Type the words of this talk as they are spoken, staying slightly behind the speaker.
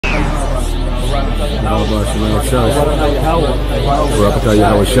Barakatah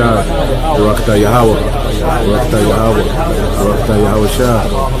Yahawashi, Barakatah Yahawah, Barakatah Yahawah, Barakatah Yahawashi.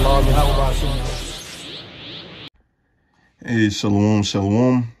 Hey, shalom,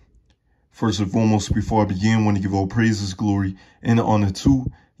 shalom. First and foremost, before I begin, I want to give all praises, glory, and honor to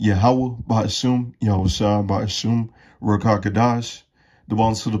Yahawah, Ba'ashum, Yahawashi, Ba'ashum, Ruach HaKodesh, the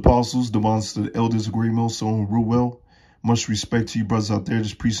bonds to the apostles, the bonds to the elders, a great millstone, Reuben. Much respect to you brothers out there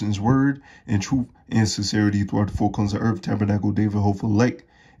just preaching his word in truth and sincerity throughout the four corners of earth, Tabernacle, David, Hopeful Lake,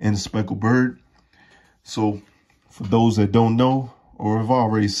 and the Speckled Bird. So, for those that don't know or have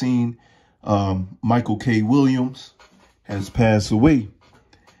already seen, Michael K. Williams has passed away.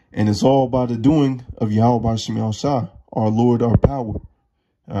 And it's all by the doing of Yahawah, our Lord, our power. All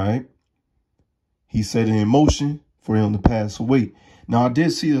right. He set it in motion for him to pass away. Now, I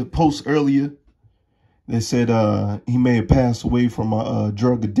did see a post earlier. They said he may have passed away from a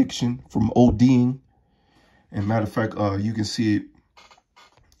drug addiction, from ODing. And matter of fact, you can see it.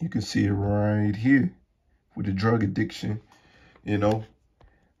 You can see it right here with the drug addiction. You know,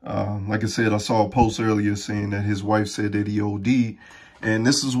 like I said, I saw a post earlier saying that his wife said that he OD'd. And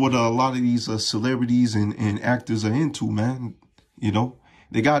this is what a lot of these celebrities and actors are into, man. You know,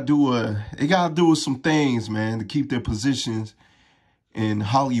 they gotta do some things, man, to keep their positions in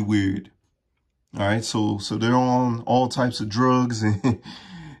Hollywood. All right, so they're on all types of drugs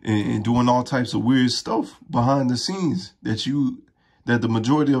and doing all types of weird stuff behind the scenes that the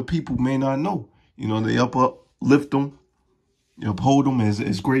majority of people may not know. You know, they uplift them, they uphold them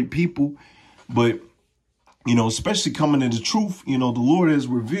as great people, but you know, especially coming into truth, you know, the Lord has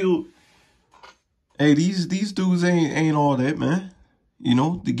revealed, hey, these dudes ain't all that, man. You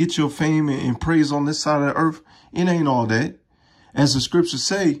know, to get your fame and praise on this side of the earth, it ain't all that. As the scriptures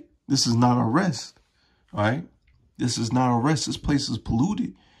say, this is not our rest, all right? This is not our rest. This place is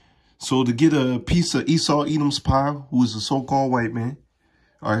polluted. So to get a piece of Esau, Edom's pie, who is a so-called white man,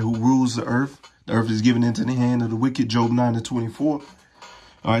 all right, who rules the earth is given into the hand of the wicked, Job 9:24. All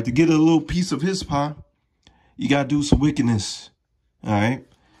right, to get a little piece of his pie, you got to do some wickedness, all right?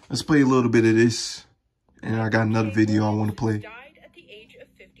 Let's play a little bit of this, and I got another video I want to play. Died at the age of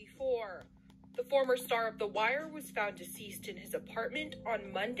 54. The former star of The Wire was found deceased in his apartment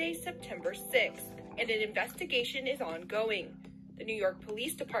on Monday, September 6th, and an investigation is ongoing. The New York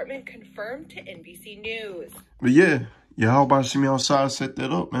Police Department confirmed to NBC News. But yeah, Yahawah set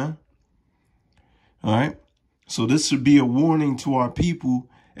that up, man. All right? So this should be a warning to our people,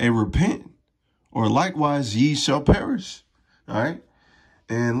 and repent, or likewise ye shall perish. All right?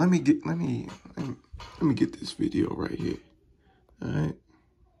 And let me get this video right here. All right?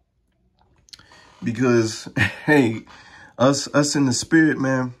 Because, hey, us in the spirit,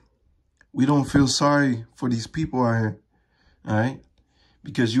 man, we don't feel sorry for these people out here, all right?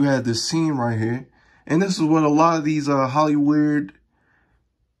 Because you had this scene right here, and this is what a lot of these Hollywood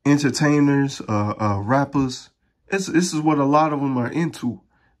entertainers, rappers, this is what a lot of them are into.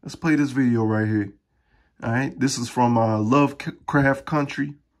 Let's play this video right here, all right? This is from Lovecraft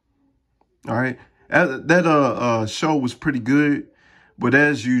Country, all right? That show was pretty good. But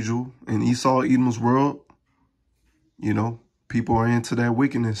as usual, in Esau, Edom's world, you know, people are into that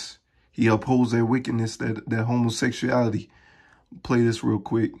wickedness. He upholds that wickedness, that homosexuality. Play this real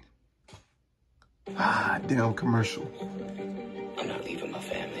quick. Damn commercial. I'm not leaving my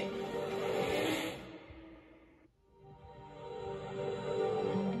family.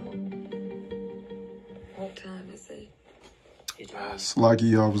 What time is it? It's like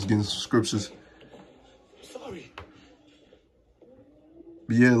y'all was getting some scriptures. Sorry.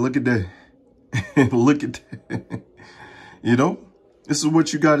 Yeah, look at that. Look at that. You know, this is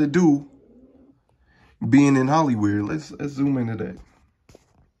what you got to do being in Hollywood. Let's zoom into that.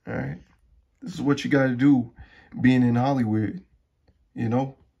 All right. This is what you got to do being in Hollywood, you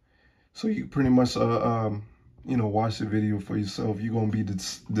know. So you pretty much, you know, watch the video for yourself. You're going to be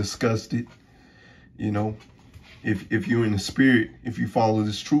disgusted, you know. If you're in the spirit, if you follow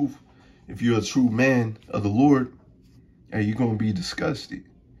this truth, if you're a true man of the Lord, hey, you're going to be disgusted.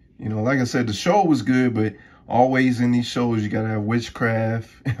 You know, like I said, the show was good, but always in these shows, you got to have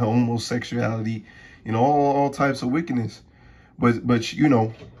witchcraft, homosexuality, you know, all types of wickedness. But you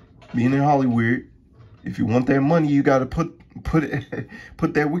know, being in Hollywood, if you want that money, you got to put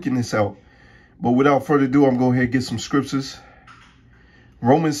that wickedness out. But without further ado, I'm going to go ahead and get some scriptures.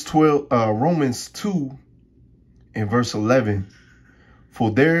 Romans 2 and verse 11.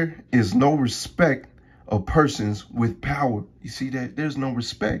 For there is no respect of persons with power. You see that? There's no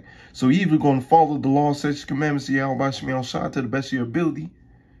respect. So you're either going to follow the law, statutes, commandments of Yahawashi to the best of your ability,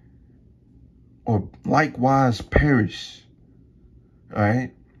 or likewise perish. All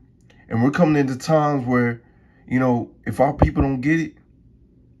right? And we're coming into times where, you know, if our people don't get it,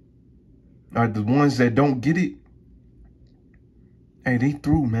 or the ones that don't get it, hey, they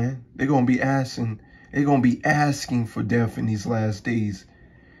through, man. They're going to be asking for death in these last days.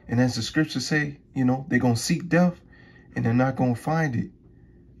 And as the scriptures say, you know, they're going to seek death and they're not going to find it.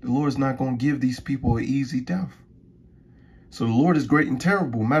 The Lord's not going to give these people an easy death. So the Lord is great and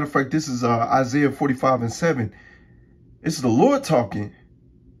terrible. Matter of fact, this is Isaiah 45:7. It's the Lord talking.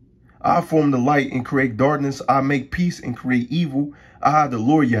 I form the light and create darkness. I make peace and create evil. I, the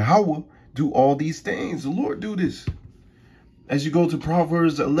Lord Yahawah, do all these things. The Lord do this. As you go to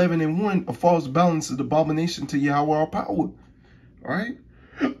Proverbs 11:1, a false balance is the abomination to Yahweh our power. All right?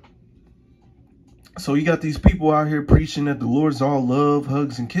 So you got these people out here preaching that the Lord's all love,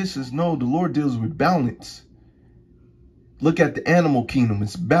 hugs, and kisses. No, the Lord deals with balance. Look at the animal kingdom.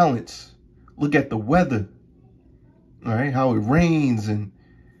 It's balance. Look at the weather. All right? How it rains and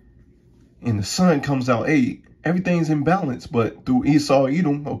the sun comes out. Hey, everything's in balance. But through Esau,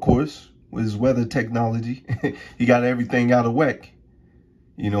 Edom, of course, with his weather technology, he got everything out of whack.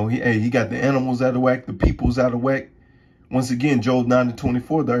 You know, he got the animals out of whack, the people's out of whack. Once again, Job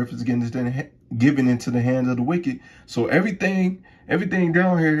 9:24, the earth is given into the hands of the wicked. So everything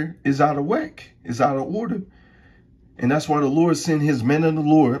down here is out of whack. It's out of order. And that's why the Lord sent his men of the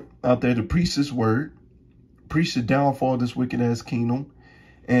Lord out there to preach this word, preach the downfall of this wicked ass kingdom.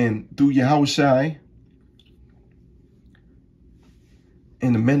 And through Yahawashi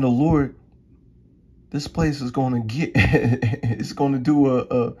and the men of the Lord, this place is going to get, it's going to do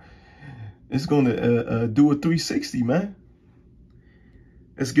a 360, man.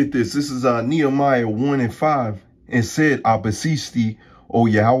 Let's get this. This is Nehemiah 1:5. And said, I beseech thee, O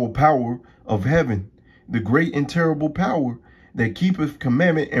Yahweh, power of heaven, the great and terrible power that keepeth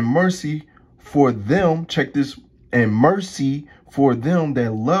commandment and mercy for them. Check this. And mercy for them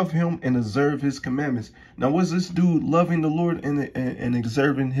that love him and observe his commandments. Now, what's this dude loving the Lord and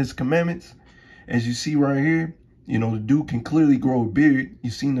observing his commandments? As you see right here, you know, the dude can clearly grow a beard.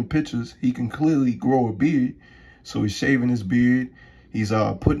 You've seen the pictures. He can clearly grow a beard. So he's shaving his beard. He's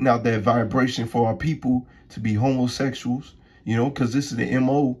putting out that vibration for our people to be homosexuals, you know, because this is the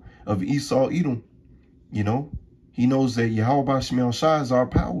MO of Esau, Edom. You know, he knows that Yahawashi is our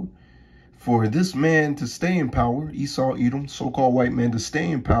power. For this man to stay in power, Esau, Edom, so-called white man to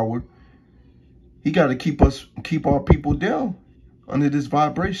stay in power, he got to keep our people down under this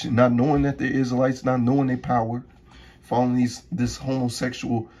vibration, not knowing that they're Israelites, not knowing their power, following this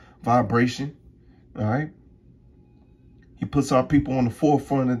homosexual vibration. All right. He puts our people on the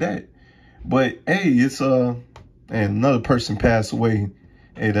forefront of that. But hey, it's and another person passed away.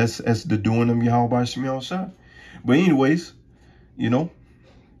 Hey, that's the doing of Yahawashi. But anyways, you know,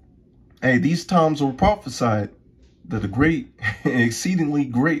 hey, these times were prophesied that a great, exceedingly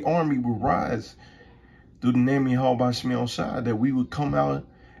great army would rise through the name of Yahawashi, that we would come out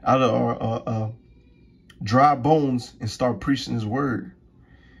of our dry bones and start preaching his word.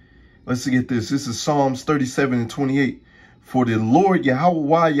 Let's get this. This is Psalms 37:28. For the Lord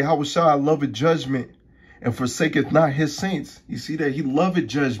Yahawah, Yahawashi, loveth judgment and forsaketh not his saints. You see that? He loveth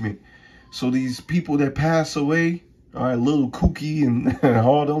judgment. So these people that pass away, all right, little Kooky and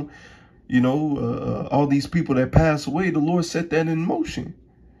all them, you know, all these people that pass away, the Lord set that in motion.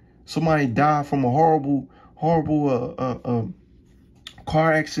 Somebody died from a horrible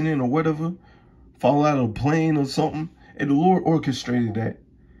car accident or whatever, fall out of a plane or something, and the Lord orchestrated that.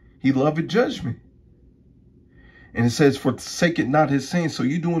 He loveth judgment. And it says, forsake not his saints. So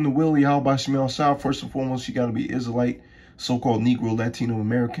you're doing the will of Yahawashi. First and foremost, you got to be Israelite, so-called Negro, Latino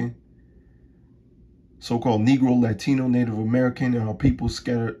American, so-called Negro, Latino, Native American, and our people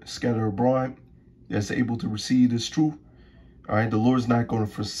scatter abroad that's able to receive this truth. All right, the Lord's not going to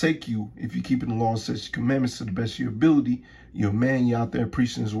forsake you if you're keeping the law, such commandments to the best of your ability. You're a man, you're out there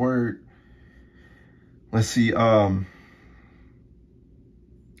preaching his word. Let's see.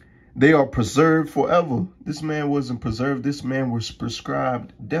 They are preserved forever. This man wasn't preserved. This man was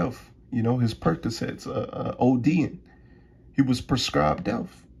prescribed death. You know, his Percocets, ODing. He was prescribed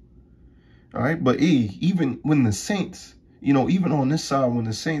death. All right. But even when the saints, you know, even on this side, when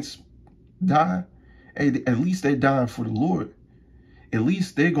the saints die, hey, at least they're dying for the Lord. At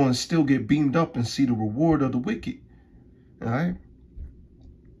least they're going to still get beamed up and see the reward of the wicked. All right.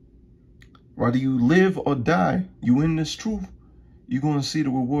 Whether you live or die, you in this truth. You're going to see the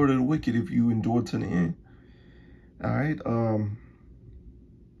reward of the wicked if you endure to the end. All right.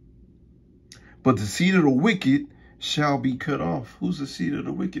 But the seed of the wicked shall be cut off. Who's the seed of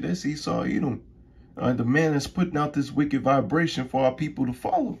the wicked? That's Esau, Edom. All right. The man that's putting out this wicked vibration for our people to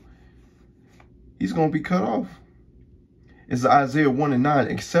follow. He's going to be cut off. It's Isaiah 1:9.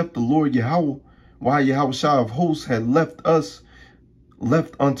 Except the Lord Yahawah, Yahawashi of hosts, had left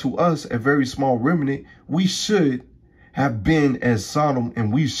unto us a very small remnant, we should have been as Sodom,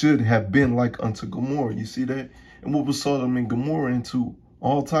 and we should have been like unto Gomorrah. You see that? And what was Sodom and Gomorrah into?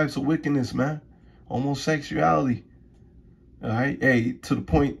 All types of wickedness, man. Homosexuality. All right? Hey, to the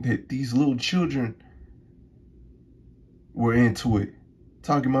point that these little children were into it.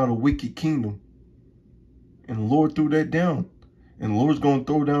 Talking about a wicked kingdom. And the Lord threw that down. And the Lord's going to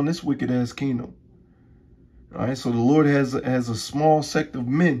throw down this wicked ass kingdom. All right? So the Lord has a small sect of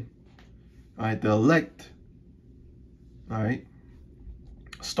men. All right? The elect. All right?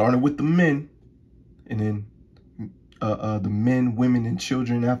 Starting with the men. And then the men, women, and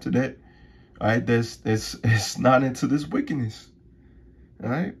children after that. All right, that's not into this wickedness. All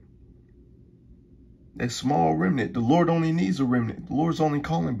right, that small remnant. The Lord only needs a remnant. The Lord's only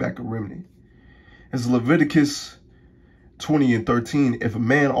calling back a remnant. As Leviticus 20:13, if a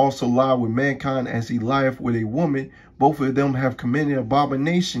man also lie with mankind as he lieth with a woman, both of them have committed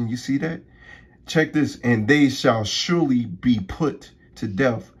abomination. You see that? Check this. And they shall surely be put to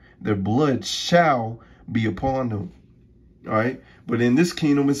death. Their blood shall be upon them. All right, but in this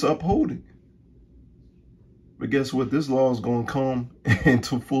kingdom, it's upholding. But guess what? This law is going to come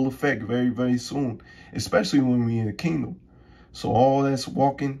into full effect very, very soon, especially when we're in the kingdom. So all that's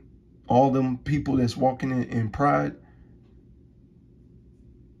walking, all them people that's walking in pride,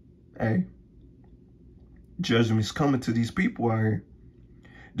 hey, judgment's coming to these people out here.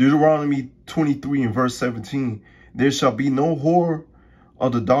 Deuteronomy 23 and verse 17, there shall be no whore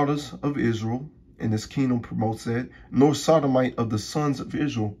of the daughters of Israel, and this kingdom promotes that, nor sodomite of the sons of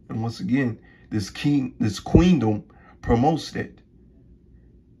Israel. And once again, this queendom promotes that.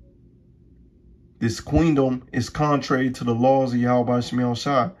 This queendom is contrary to the laws of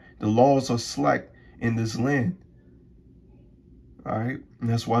Yahawashi. The laws are slack in this land. All right. And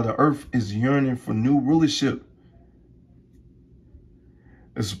that's why the earth is yearning for new rulership.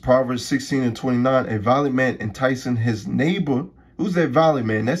 This is Proverbs 16:29. A violent man enticing his neighbor. Who's that violent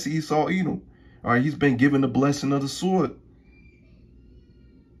man? That's Esau Edom. All right. He's been given the blessing of the sword.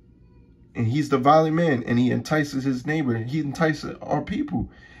 And he's the violent man, and he entices his neighbor. He entices our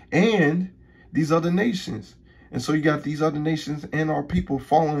people and these other nations. And so you got these other nations and our people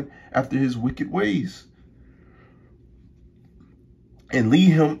following after his wicked ways. And lead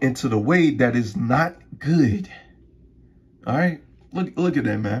him into the way that is not good. All right? Look at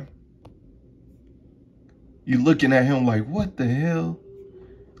that, man. You're looking at him like, what the hell?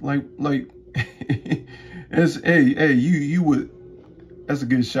 Like, hey, you would... That's a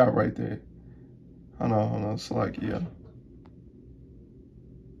good shot right there. Hold on. It's like, yeah.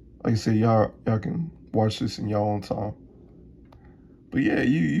 Like I said, y'all can watch this in y'all own time. But yeah,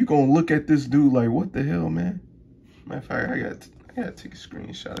 you gonna look at this dude like, what the hell, man? Matter of fact, I gotta take a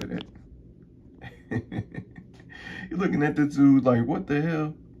screenshot of that. You're looking at this dude like, what the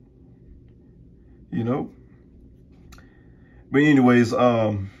hell? You know? But anyways,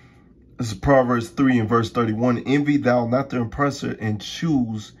 this is Proverbs 3 and verse 31. Envy thou not the oppressor, and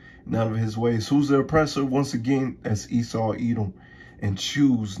choose none of his ways. Who's the oppressor? Once again, that's Esau, Edom. And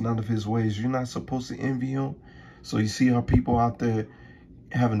choose none of his ways. You're not supposed to envy him. So you see our people out there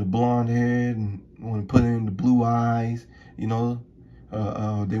having the blonde hair and want to put in the blue eyes. You know,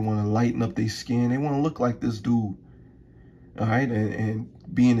 they want to lighten up their skin. They want to look like this dude. All right, and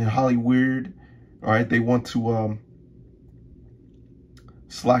being in Hollywood. All right, they want to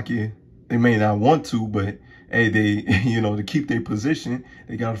slack you. They may not want to, but hey, they, you know, to keep their position,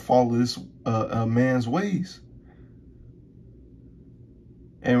 they got to follow this man's ways.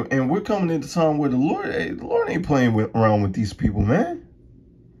 And we're coming into time where the Lord ain't playing around with these people, man.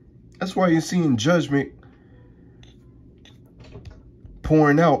 That's why you're seeing judgment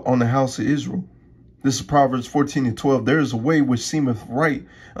pouring out on the house of Israel. This is Proverbs 14 and 12. There is a way which seemeth right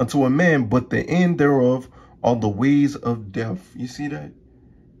unto a man, but the end thereof are the ways of death. You see that?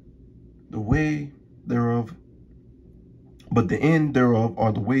 The way thereof, but the end thereof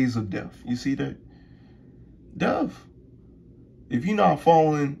are the ways of death. You see that? Death. If you're not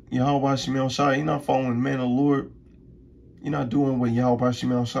following Yahawashi, you're not following the man of the Lord, you're not doing what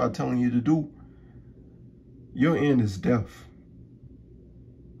Yahawashi is telling you to do, your end is death.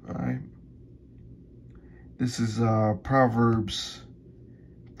 All right. This is Proverbs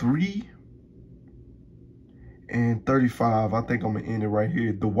 3 and 35. I think I'm going to end it right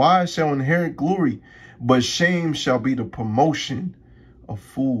here. The wise shall inherit glory, but shame shall be the promotion of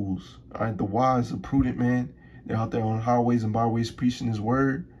fools. All right, the wise, the prudent man, they're out there on highways and byways preaching his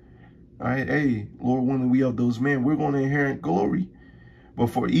word. All right, hey, Lord willing, we of those men, we're going to inherit glory. But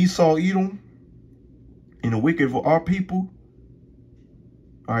for Esau, Edom, and the wicked for our people,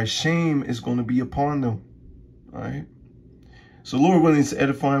 All right, shame is going to be upon them. All right. So Lord willing, it's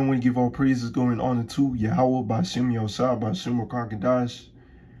edifying when you give all praises, going on to Yahawah, Ba'ashem Yahusha, Ba'ashem Rakakadash,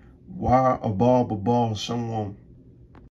 Wa Abal Babal Shalom.